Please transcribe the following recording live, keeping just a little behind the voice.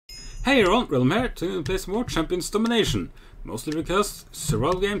Hey everyone, Realm here to play some more Champions Domination. Mostly because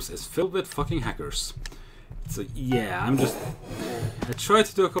survival games is filled with fucking hackers. So yeah, I tried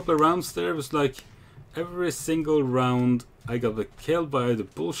to do a couple of rounds there. It was like every single round I got killed by the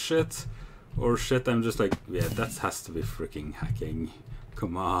bullshit or shit. I'm just like, yeah, that has to be freaking hacking.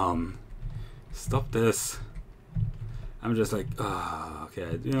 Come on. Stop this. I'm just like,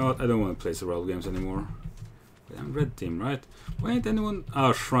 okay, you know what? I don't want to play survival games anymore. I'm red team, right? Why ain't anyone...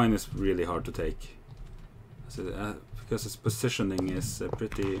 Oh, Shrine is really hard to take. Because its positioning is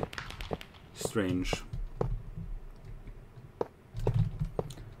pretty strange.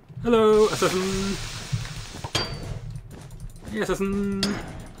 Hello, assassin! Hey, assassin!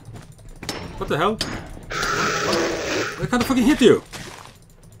 What the hell? I can't fucking hit you!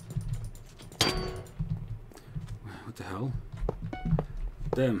 What the hell?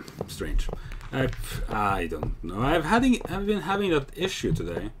 Damn, strange. I don't know. I've been having that issue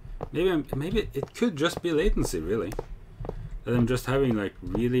today. Maybe it could just be latency, really. That I'm just having like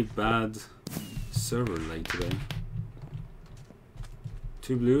really bad server lag today.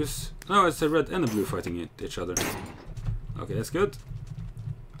 Two blues. No, it's a red and a blue fighting each other. Okay, that's good.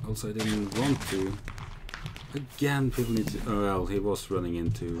 Also, I didn't want to. Again, people need to. Oh well, he was running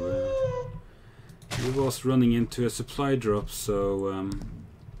into a supply drop, so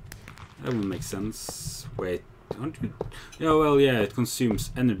that would make sense. Wait, aren't you? Yeah, well, yeah, it consumes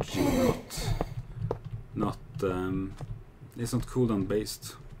energy, not. It's not cooldown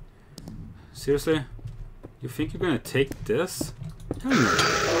based. Seriously? You think you're gonna take this? Hell no.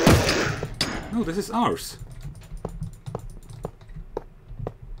 No, this is ours.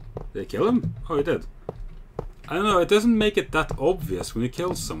 Did they kill him? Oh, he did. I don't know, it doesn't make it that obvious when you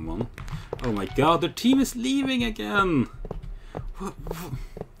kill someone. Oh my god, their team is leaving again!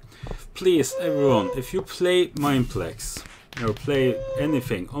 Please, everyone, if you play Mineplex, or play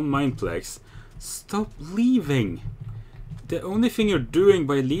anything on Mineplex, stop leaving! The only thing you're doing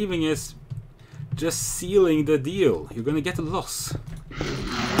by leaving is just sealing the deal. You're gonna get a loss.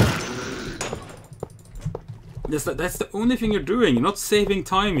 That's the only thing you're doing. You're not saving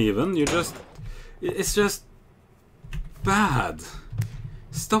time even. You're just... It's just... bad.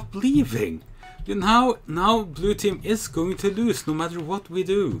 Stop leaving. Now blue team is going to lose no matter what we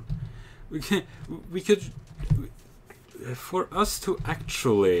do. We could... For us to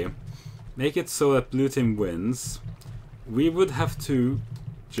actually make it so that blue team wins, we would have to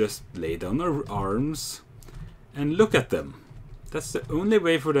just lay down our arms and look at them. That's the only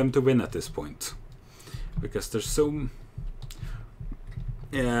way for them to win at this point. Because there's so...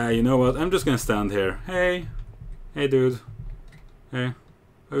 Yeah, you know what? I'm just gonna stand here. Hey. Hey, dude. Hey.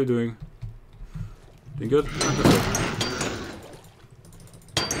 How you doing? You good?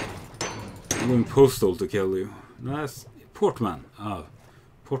 I'm going postal to kill you. No, that's Portman. Ah,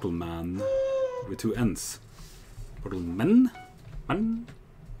 Portal Man with two N's. Portal Man? Man?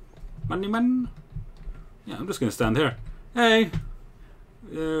 Money Man? Yeah, I'm just gonna stand here. Hey!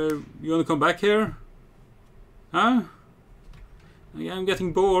 You wanna come back here? Huh? Yeah, I'm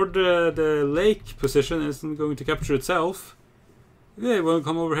getting bored. The lake position isn't going to capture itself. Yeah, you wanna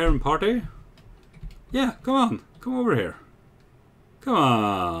come over here and party? Yeah, come on. Come over here. Come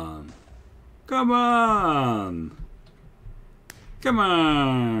on. Come on. Come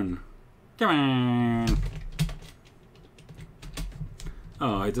on. Come on.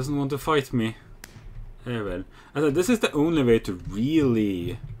 Oh, he doesn't want to fight me. Yeah, well. I thought this is the only way to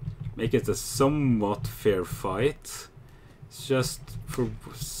really make it a somewhat fair fight. It's just for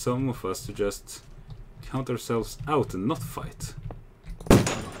some of us to just count ourselves out and not fight.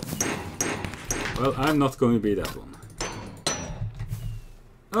 Well, I'm not going to be that one.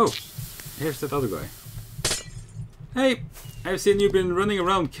 Oh, here's that other guy. Hey, I've seen you been running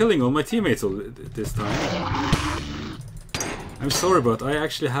around killing all my teammates all this time. I'm sorry, but I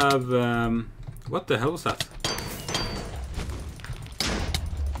actually have... what the hell was that?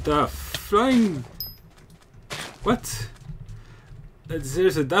 The flying... What?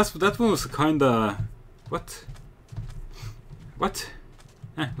 Seriously, that one was kinda... What? What?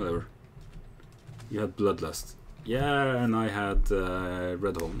 Whatever. You had Bloodlust. Yeah, and I had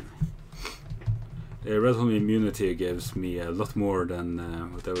Redholm. Redholm immunity gives me a lot more than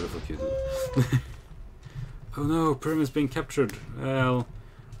whatever the fuck you do. Oh no, Prim is being captured. Well,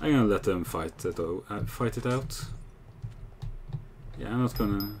 I'm gonna let them fight it out. Yeah, I'm not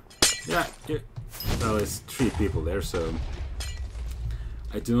gonna... Yeah, well, it's 3 people there, so...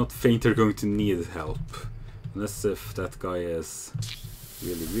 I do not think they're going to need help. Unless if that guy is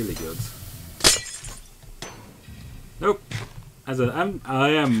really, really good. Nope. As I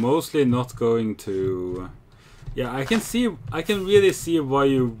am mostly not going to Yeah, I can really see why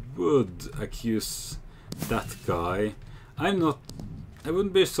you would accuse that guy. I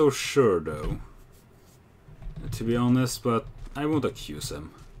wouldn't be so sure though, to be honest, but I won't accuse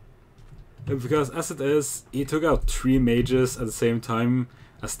him. Because as it is, he took out 3 mages at the same time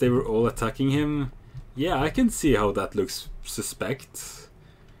as they were all attacking him. Yeah, I can see how that looks suspect.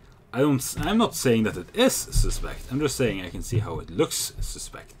 I'm not saying that it is suspect, I'm just saying I can see how it looks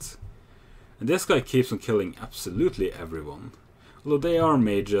suspect. And this guy keeps on killing absolutely everyone. Although they are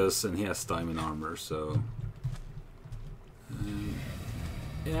mages and he has diamond armor, so...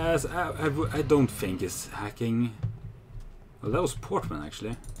 yes, I don't think he's hacking. Well, that was Portman,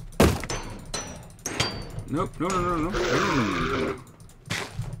 actually. Nope, no.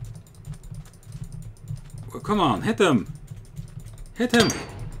 Well, come on, hit him! Hit him!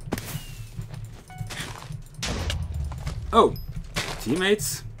 Oh,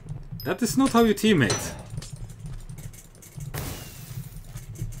 teammates? That is not how you teammate.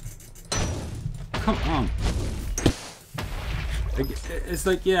 Come on. It's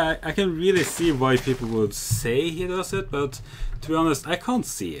like, yeah, I can really see why people would say he does it, but to be honest, I can't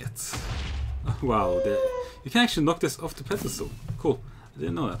see it. Wow, you can actually knock this off the pedestal. Cool, I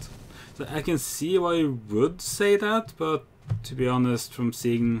didn't know that. So I can see why you would say that, but to be honest, from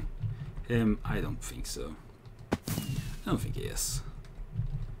seeing him, I don't think so. I don't think he is.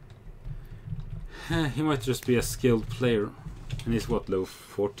 He might just be a skilled player. And he's what, level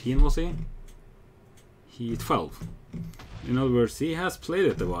 14 was he? He 12. In other words, he has played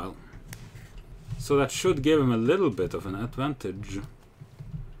it a while. So that should give him a little bit of an advantage.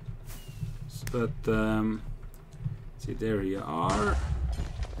 But, see, there you are.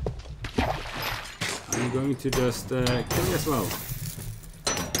 I'm going to just kill you as well.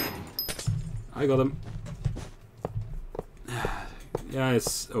 I got him. Yeah,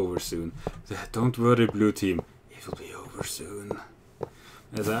 it's over soon. Don't worry, blue team. It will be over soon.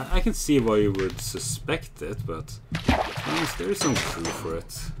 As I can see why you would suspect it, but there is no proof for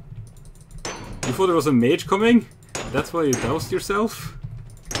it. You thought there was a mage coming? That's why you doused yourself?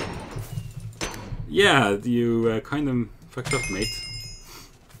 Yeah, you kind of fucked up, mate.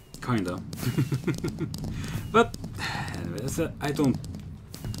 Kinda. But anyways, I don't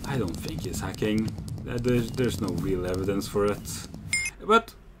think he's hacking. There's no real evidence for it.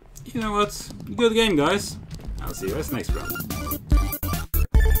 But you know what? Good game, guys. I'll see you guys next round.